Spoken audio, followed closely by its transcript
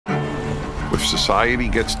if society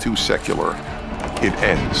gets too secular, it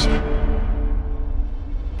ends.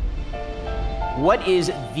 What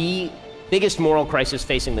is the biggest moral crisis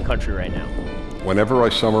facing the country right now? Whenever I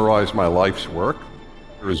summarize my life's work,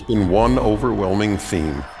 there has been one overwhelming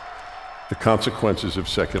theme: the consequences of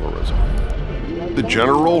secularism. The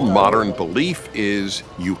general modern belief is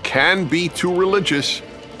you can be too religious,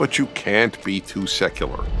 but you can't be too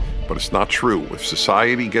secular. But it's not true. If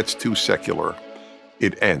society gets too secular,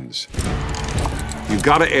 it ends. You've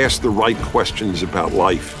got to ask the right questions about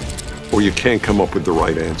life, or you can't come up with the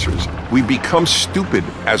right answers. We become stupid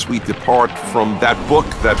as we depart from that book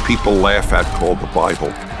that people laugh at called the Bible.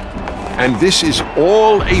 And this is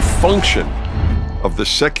all a function of the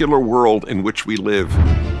secular world in which we live.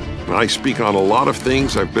 And I speak on a lot of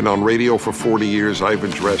things. I've been on radio for 40 years. I've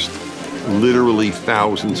addressed literally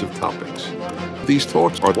thousands of topics. These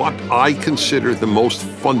talks are what I consider the most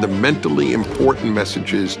fundamentally important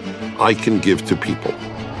messages I can give to people.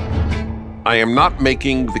 I am not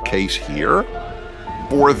making the case here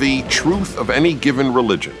for the truth of any given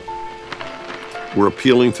religion. We're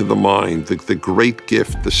appealing to the mind, the great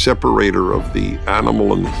gift, the separator of the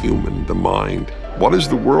animal and the human, the mind. What is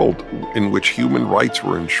the world in which human rights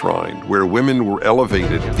were enshrined, where women were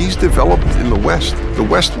elevated? These developed in the West. The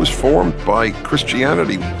West was formed by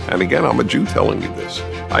Christianity. And again, I'm a Jew telling you this.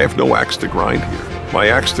 I have no axe to grind here. My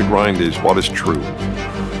axe to grind is what is true.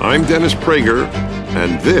 I'm Dennis Prager,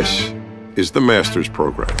 and this is the Master's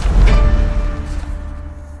Program.